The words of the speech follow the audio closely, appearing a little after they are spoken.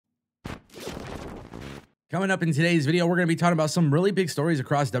Coming up in today's video, we're going to be talking about some really big stories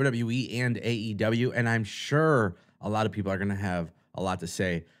across WWE and AEW, and I'm sure a lot of people are going to have a lot to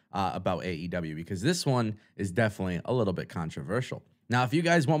say about AEW because this one is definitely a little bit controversial. Now, if you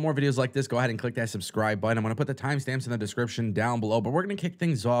guys want more videos like this, go ahead and click that subscribe button. I'm going to put the timestamps in the description down below, but we're going to kick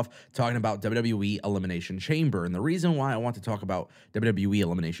things off talking about WWE Elimination Chamber. And the reason why I want to talk about WWE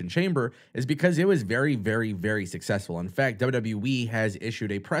Elimination Chamber is because it was very, very, very successful. In fact, WWE has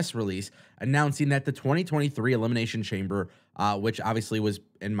issued a press release announcing that the 2023 Elimination Chamber, which obviously was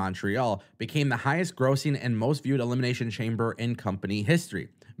in Montreal, became the highest grossing and most viewed Elimination Chamber in company history.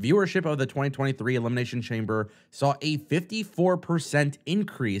 Viewership of the 2023 Elimination Chamber saw a 54%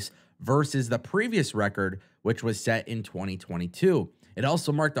 increase versus the previous record, which was set in 2022. It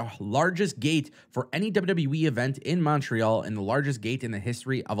also marked the largest gate for any WWE event in Montreal and the largest gate in the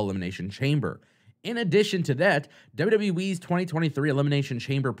history of Elimination Chamber. In addition to that, WWE's 2023 Elimination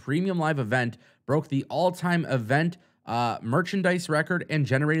Chamber Premium Live event broke the all-time event merchandise record and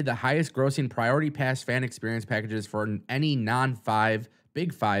generated the highest grossing Priority Pass fan experience packages for any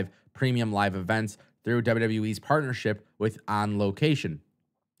Big Five premium live events through WWE's partnership with On Location.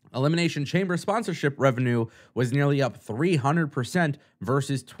 Elimination Chamber sponsorship revenue was nearly up 300%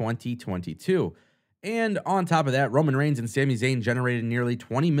 versus 2022. And on top of that, Roman Reigns and Sami Zayn generated nearly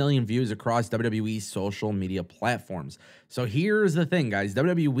 20 million views across WWE's social media platforms. So here's the thing, guys.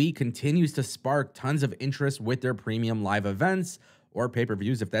 WWE continues to spark tons of interest with their premium live events, or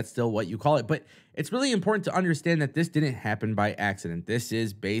pay-per-views, if that's still what you call it. But it's really important to understand that this didn't happen by accident. This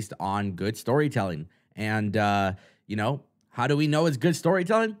is based on good storytelling. And, how do we know it's good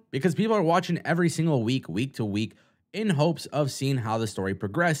storytelling? Because people are watching every single week, week to week, in hopes of seeing how the story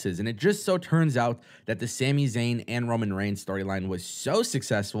progresses. And it just so turns out that the Sami Zayn and Roman Reigns storyline was so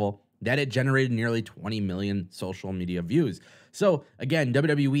successful that it generated nearly 20 million social media views. So again,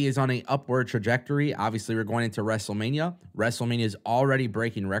 WWE is on an upward trajectory. Obviously, we're going into WrestleMania. WrestleMania is already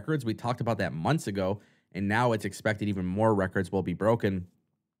breaking records. We talked about that months ago, and now it's expected even more records will be broken.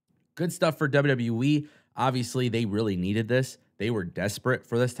 Good stuff for WWE. Obviously, they really needed this. They were desperate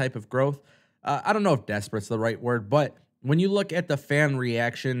for this type of growth. I don't know if desperate's the right word, but when you look at the fan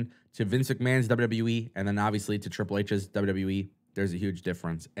reaction to Vince McMahon's WWE and then obviously to Triple H's WWE, there's a huge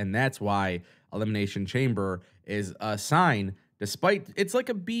difference. And that's why Elimination Chamber is a sign, despite it's like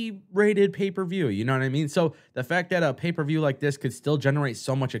a B-rated pay-per-view, you know what I mean? So the fact that a pay-per-view like this could still generate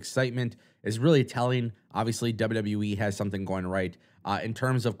so much excitement is really telling. Obviously, WWE has something going right. In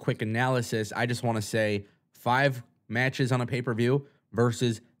terms of quick analysis, I just want to say 5 matches on a pay-per-view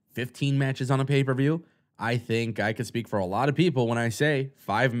versus 15 matches on a pay-per-view. I think I could speak for a lot of people when I say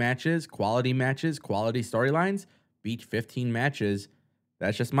 5 matches, quality storylines, beat 15 matches.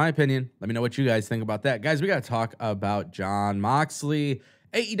 That's just my opinion. Let me know what you guys think about that. Guys, we got to talk about Jon Moxley.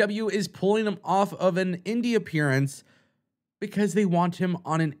 AEW is pulling him off of an indie appearance because they want him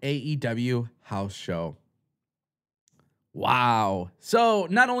on an AEW house show. Wow. So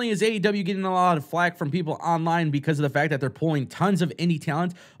not only is AEW getting a lot of flack from people online because of the fact that they're pulling tons of indie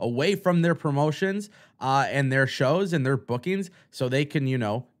talent away from their promotions and their shows and their bookings so they can,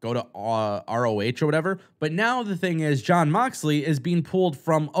 go to ROH or whatever. But now the thing is Jon Moxley is being pulled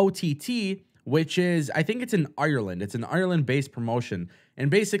from OTT, which is, I think it's in Ireland. It's an Ireland-based promotion. And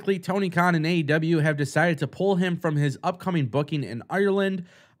basically Tony Khan and AEW have decided to pull him from his upcoming booking in Ireland,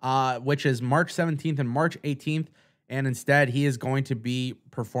 which is March 17th and March 18th. And instead, he is going to be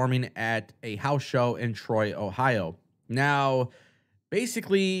performing at a house show in Troy, Ohio. Now,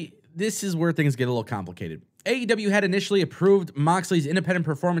 basically, this is where things get a little complicated. AEW had initially approved Moxley's independent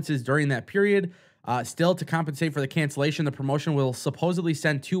performances during that period. Still, to compensate for the cancellation, the promotion will supposedly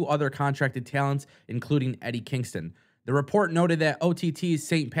send 2 other contracted talents, including Eddie Kingston. The report noted that OTT's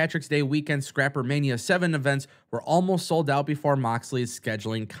St. Patrick's Day weekend Scrapper Mania 7 events were almost sold out before Moxley's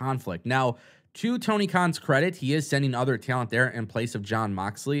scheduling conflict. Now, to Tony Khan's credit, he is sending other talent there in place of Jon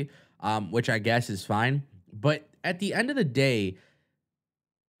Moxley, which I guess is fine. But at the end of the day,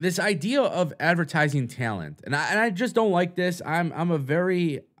 this idea of advertising talent, and I just don't like this. I'm a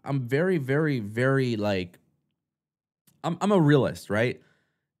realist, right?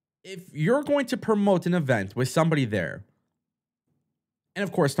 If you're going to promote an event with somebody there, and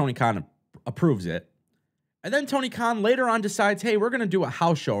of course Tony Khan approves it, and then Tony Khan later on decides, hey, we're going to do a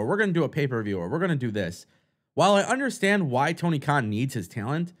house show, or we're going to do a pay-per-view, or we're going to do this. While I understand why Tony Khan needs his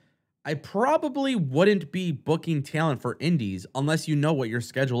talent, I probably wouldn't be booking talent for indies unless you know what your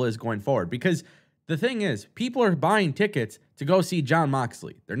schedule is going forward. Because the thing is, people are buying tickets to go see Jon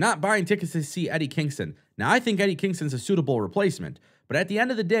Moxley. They're not buying tickets to see Eddie Kingston. Now, I think Eddie Kingston's a suitable replacement. But at the end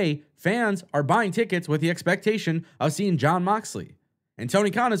of the day, fans are buying tickets with the expectation of seeing Jon Moxley. And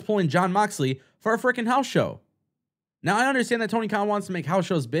Tony Khan is pulling Jon Moxley for a freaking house show. Now, I understand that Tony Khan wants to make house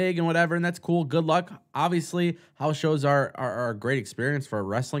shows big and whatever, and that's cool. Good luck. Obviously, house shows are a great experience for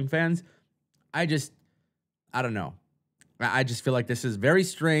wrestling fans. I don't know. I just feel like this is very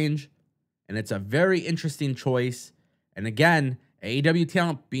strange, and it's a very interesting choice. And again, AEW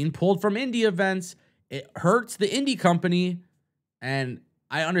talent being pulled from indie events, it hurts the indie company. And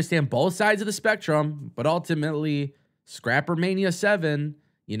I understand both sides of the spectrum, but ultimately, Scrapper Mania 7,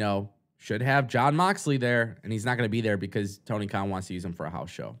 should have Jon Moxley there, and he's not going to be there because Tony Khan wants to use him for a house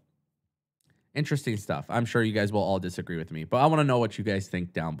show. Interesting stuff. I'm sure you guys will all disagree with me, but I want to know what you guys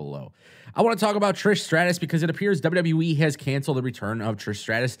think down below. I want to talk about Trish Stratus because it appears WWE has canceled the return of Trish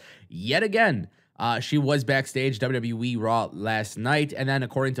Stratus yet again. She was backstage WWE Raw last night, and then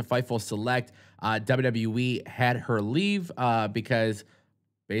according to Fightful Select, WWE had her leave because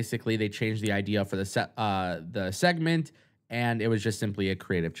basically they changed the idea for the segment, and it was just simply a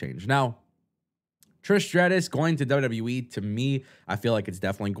creative change. Now, Trish Stratus going to WWE, to me, I feel like it's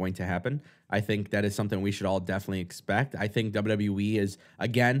definitely going to happen. I think that is something we should all definitely expect. I think WWE is,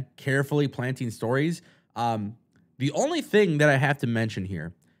 again, carefully planting stories. The only thing that I have to mention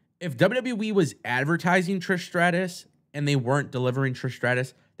here, if WWE was advertising Trish Stratus and they weren't delivering Trish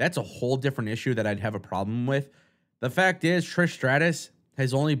Stratus, that's a whole different issue that I'd have a problem with. The fact is, Trish Stratus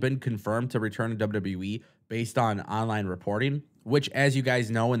has only been confirmed to return to WWE based on online reporting, which, as you guys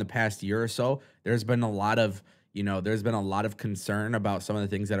know, in the past year or so, there's been a lot of, concern about some of the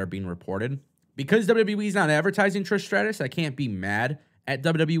things that are being reported. Because WWE is not advertising Trish Stratus, I can't be mad at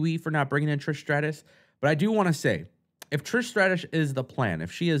WWE for not bringing in Trish Stratus. But I do want to say, if Trish Stratus is the plan,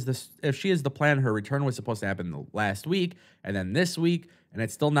 if she is the plan, her return was supposed to happen the last week and then this week, and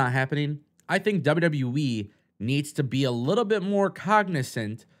it's still not happening, I think WWE needs to be a little bit more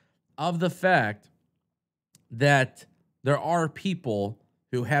cognizant of the fact that there are people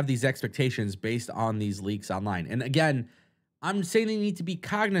who have these expectations based on these leaks online. And again, I'm saying they need to be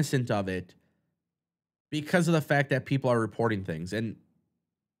cognizant of it because of the fact that people are reporting things. And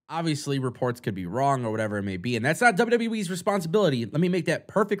obviously reports could be wrong or whatever it may be. And that's not WWE's responsibility. Let me make that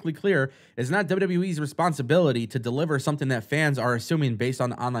perfectly clear. It's not WWE's responsibility to deliver something that fans are assuming based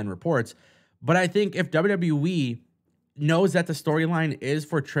on online reports. But I think if WWE knows that the storyline is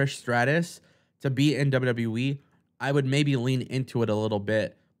for Trish Stratus to be in WWE, I would maybe lean into it a little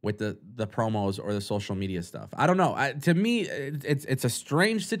bit with the promos or the social media stuff. I don't know. To me, it's a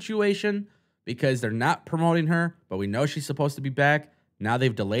strange situation because they're not promoting her, but we know she's supposed to be back. Now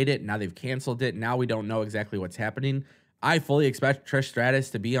they've delayed it. Now they've canceled it. Now we don't know exactly what's happening. I fully expect Trish Stratus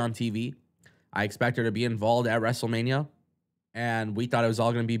to be on TV. I expect her to be involved at WrestleMania. And we thought it was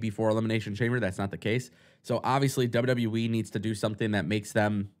all going to be before Elimination Chamber. That's not the case. So obviously WWE needs to do something that makes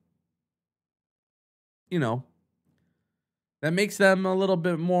them, that makes them a little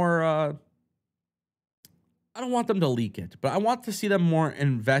bit more, I don't want them to leak it, but I want to see them more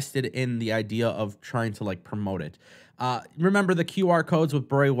invested in the idea of trying to promote it. Remember the QR codes with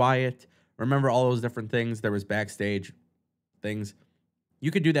Bray Wyatt? Remember all those different things? There was backstage things.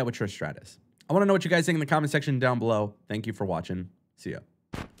 You could do that with Trish Stratus. I want to know what you guys think in the comment section down below. Thank you for watching. See ya.